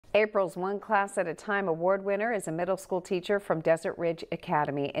April's One Class at a Time award winner is a middle school teacher from Desert Ridge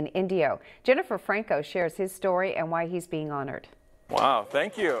Academy in Indio. Jennifer Franco shares his story and why he's being honored. Wow,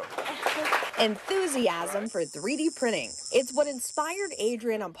 thank you. Enthusiasm for 3D printing. It's what inspired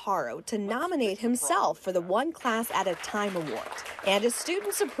Adrian Amparo to nominate himself for the One Class at a Time award. And his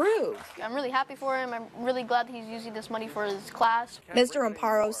students approve. I'm really happy for him. I'm really glad that he's using this money for his class. Mr.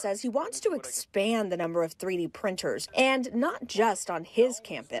 Amparo says he wants to expand the number of 3D printers, and not just on his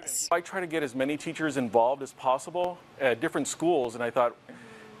campus. I try to get as many teachers involved as possible at different schools, and I thought,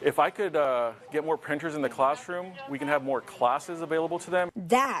 if I could get more printers in the classroom, we can have more classes available to them.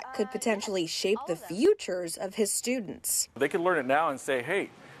 That could potentially shape the futures of his students. They could learn it now and say, hey,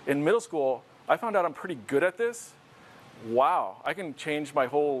 in middle school, I found out I'm pretty good at this. Wow, I can change my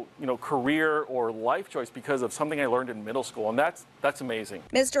whole career or life choice because of something I learned in middle school, and that's amazing.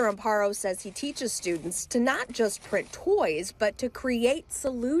 Mr. Amparo says he teaches students to not just print toys, but to create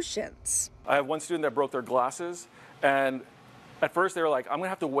solutions. I have one student that broke their glasses, and at first they were like, I'm going to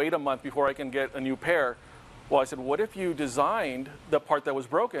have to wait a month before I can get a new pair. Well, I said, what if you designed the part that was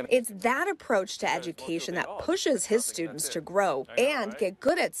broken? It's that approach to education that pushes his students to grow and get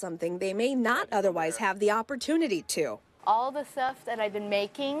good at something they may not otherwise have the opportunity to. All the stuff that I've been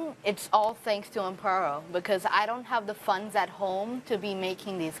making, it's all thanks to Amparo, because I don't have the funds at home to be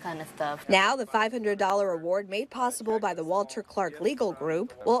making these kind of stuff. Now, the $500 award made possible by the Walter Clark Legal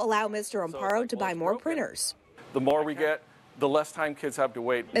Group will allow Mr. Amparo to buy more printers. The more we get, the less time kids have to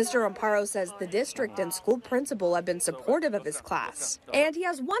wait. Mr. Amparo says the district and school principal have been supportive of his class. And he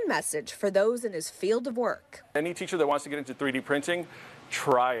has one message for those in his field of work. Any teacher that wants to get into 3D printing,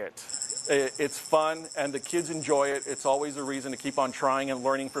 try it. It's fun and the kids enjoy it. It's always a reason to keep on trying and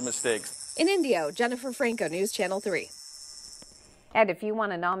learning from mistakes. In Indio, Jennifer Franco, News Channel 3. And if you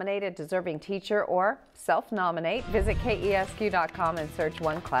want to nominate a deserving teacher or self-nominate, visit KESQ.com and search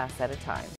One Class at a Time.